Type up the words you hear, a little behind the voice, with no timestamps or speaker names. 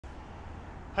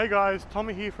Hey guys,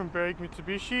 Tommy here from Berwick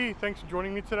Mitsubishi. Thanks for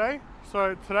joining me today.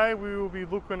 So today we will be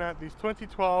looking at this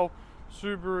 2012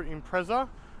 Subaru Impreza.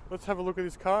 Let's have a look at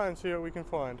this car and see what we can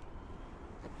find.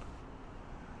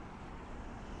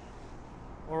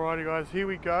 Alrighty guys, here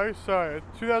we go. So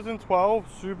 2012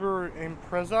 Subaru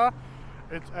Impreza.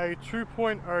 It's a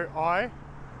 2.0i.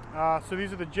 So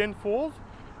these are the Gen 4s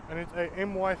and it's a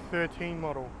MY13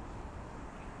 model.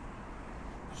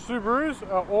 Subarus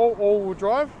are all-wheel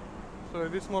drive. So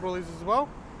this model is as well.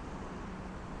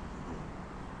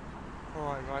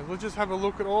 Alright guys, let's just have a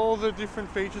look at all the different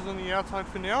features on the outside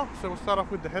for now. So we'll start off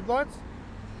with the headlights.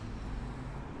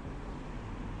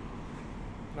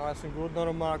 Nice and good, not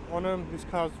a mark on them. This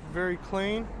car's very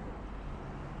clean.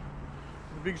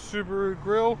 The big Subaru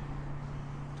grille.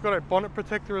 It's got a bonnet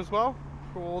protector as well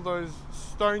for all those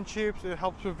stone chips. It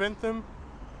helps prevent them.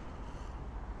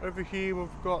 Over here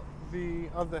we've got the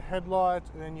other headlights,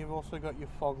 and then you've also got your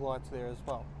fog lights there as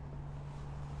well.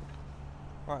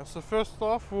 Alright, so first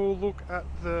off we'll look at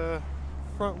the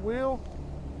front wheel.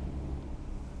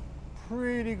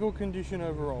 Pretty good condition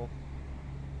overall.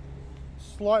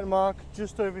 Slight mark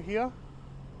just over here.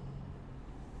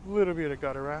 A little bit of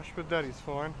gutter rash, but that is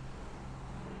fine.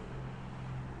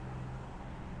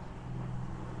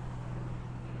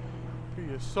 For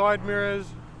your side mirrors,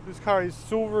 this car is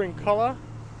silver in colour.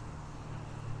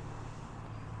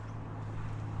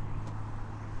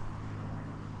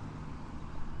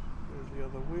 The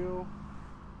other wheel.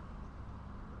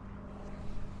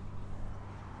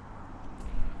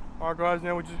 Alright guys,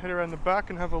 now we'll just head around the back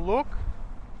and have a look.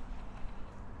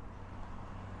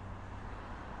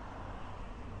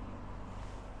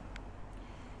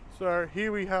 So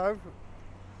here we have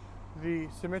the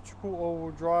symmetrical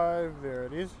all-wheel drive, there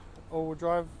it is, all-wheel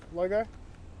drive logo.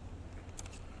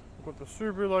 We've got the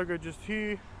Subaru logo just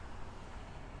here.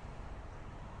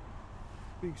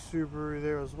 Big Subaru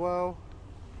there as well.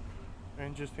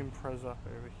 And just Impreza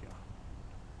over here.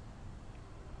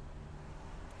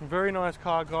 Very nice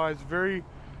car guys, very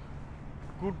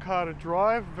good car to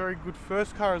drive, very good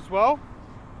first car as well.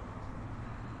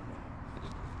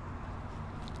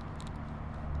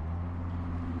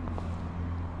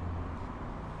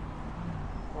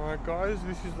 Alright guys,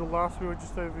 this is the last wheel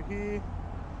just over here.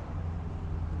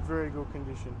 Very good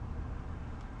condition.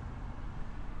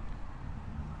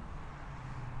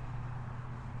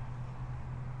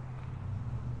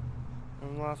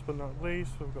 And last but not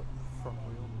least, we've got the front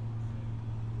wheel.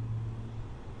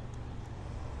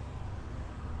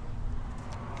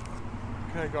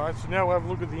 Okay guys, so now we'll have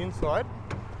a look at the inside.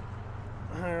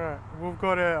 Alright, we've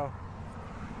got our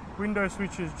window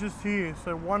switches just here.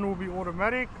 So one will be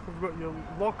automatic, we've got your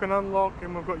lock and unlock,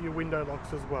 and we've got your window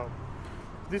locks as well.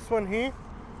 This one here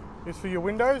is for your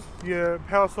windows, your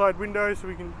power side windows, so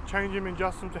we can change them and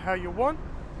adjust them to how you want.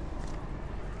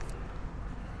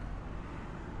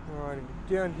 Alrighty,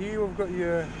 down here we've got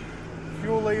your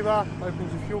fuel lever,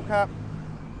 opens your fuel cap.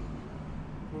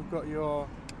 We've got your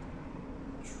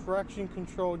traction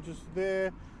control just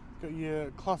there. Got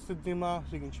your cluster dimmer,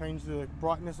 so you can change the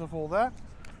brightness of all that.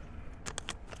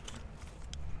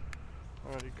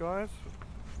 Alrighty guys.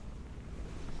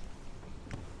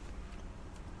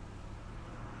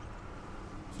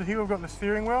 So here we've got the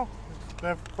steering wheel.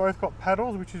 They've both got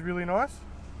paddles, which is really nice.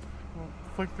 We'll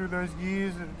flick through those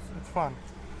gears, it's fun.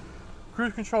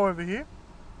 Cruise control over here,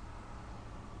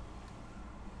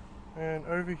 and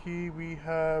over here we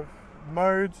have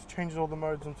modes, changes all the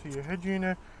modes onto your head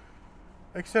unit,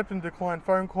 accept and decline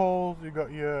phone calls. You've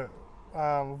got your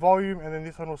volume, and then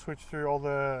this one will switch through all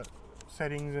the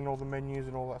settings and all the menus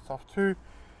and all that stuff too.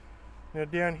 Now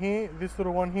down here, this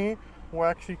little one here will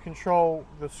actually control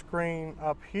the screen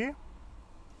up here.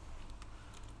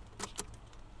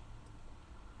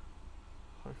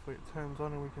 Hopefully it turns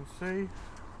on and we can see.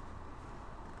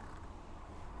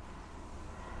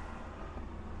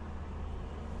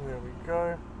 There we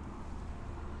go.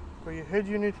 Got your head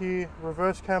unit here,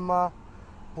 reverse camera,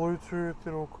 Bluetooth,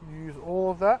 it'll use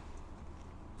all of that.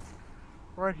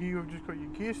 Right here you've just got your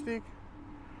gear stick,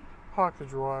 park to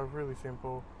drive, really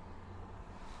simple,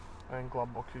 and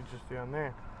glove box is just down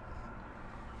there.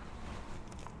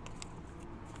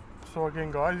 So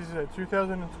again guys, this is a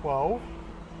 2012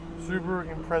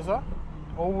 Subaru Impreza,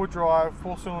 all-wheel drive,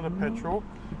 4-cylinder petrol.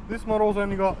 This model's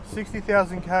only got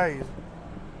 60,000 Ks.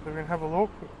 So we're going to have a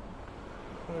look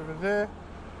over there.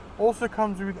 Also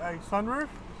comes with a sunroof.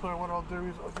 So what I'll do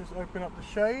is I'll just open up the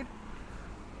shade,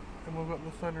 and we've got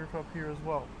the sunroof up here as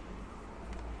well.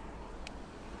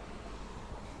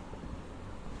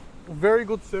 Very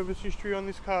good service history on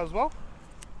this car as well.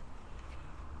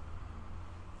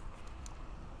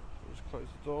 Just close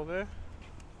the door there.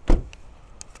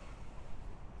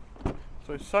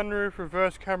 So sunroof,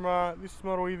 reverse camera. This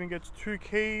model even gets 2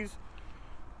 keys.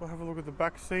 We'll have a look at the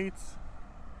back seats.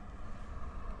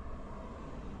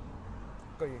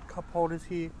 Got your cup holders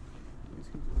here. These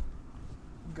can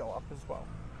just go up as well.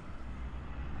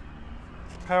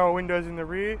 Power windows in the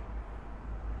rear.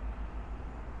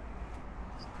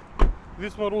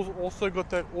 This model's also got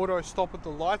that auto stop at the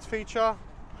lights feature.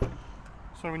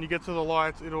 So when you get to the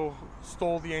lights, it'll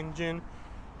stall the engine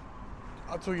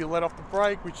until you let off the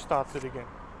brake, which starts it again.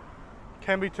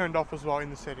 Can be turned off as well in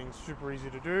the settings, super easy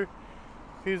to do.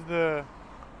 Here's the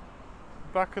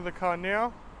back of the car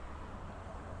now.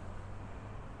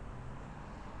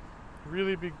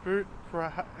 Really big boot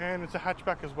and it's a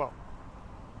hatchback as well.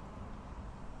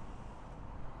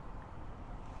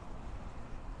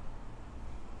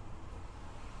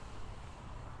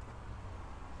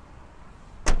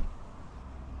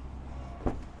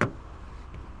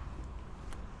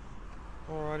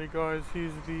 Alrighty guys,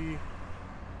 here's the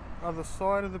other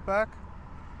side of the back.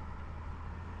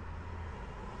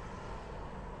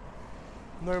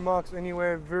 No marks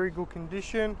anywhere, very good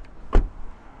condition.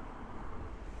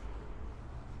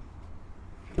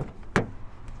 And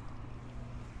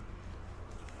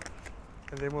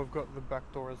then we've got the back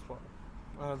door as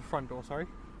well. The front door, sorry.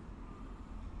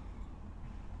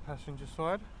 Passenger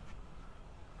side.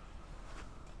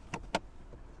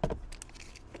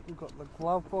 We've got the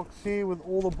glove box here with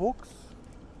all the books.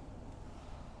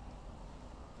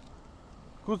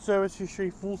 Good service history,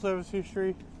 full service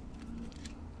history.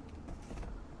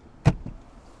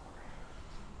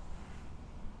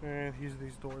 And here's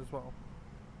this door as well.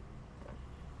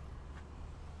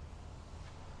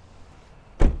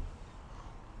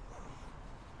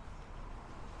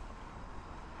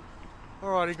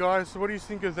 Alrighty guys, so what do you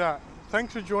think of that?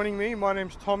 Thanks for joining me. My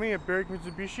name's Tommy at Berwick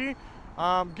Mitsubishi.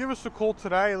 Give us a call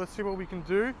today, let's see what we can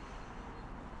do.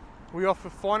 We offer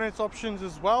finance options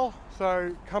as well,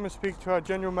 so come and speak to our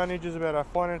general managers about our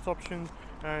finance options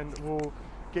and we'll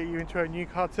get you into a new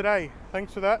car today.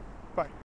 Thanks for that. Bye.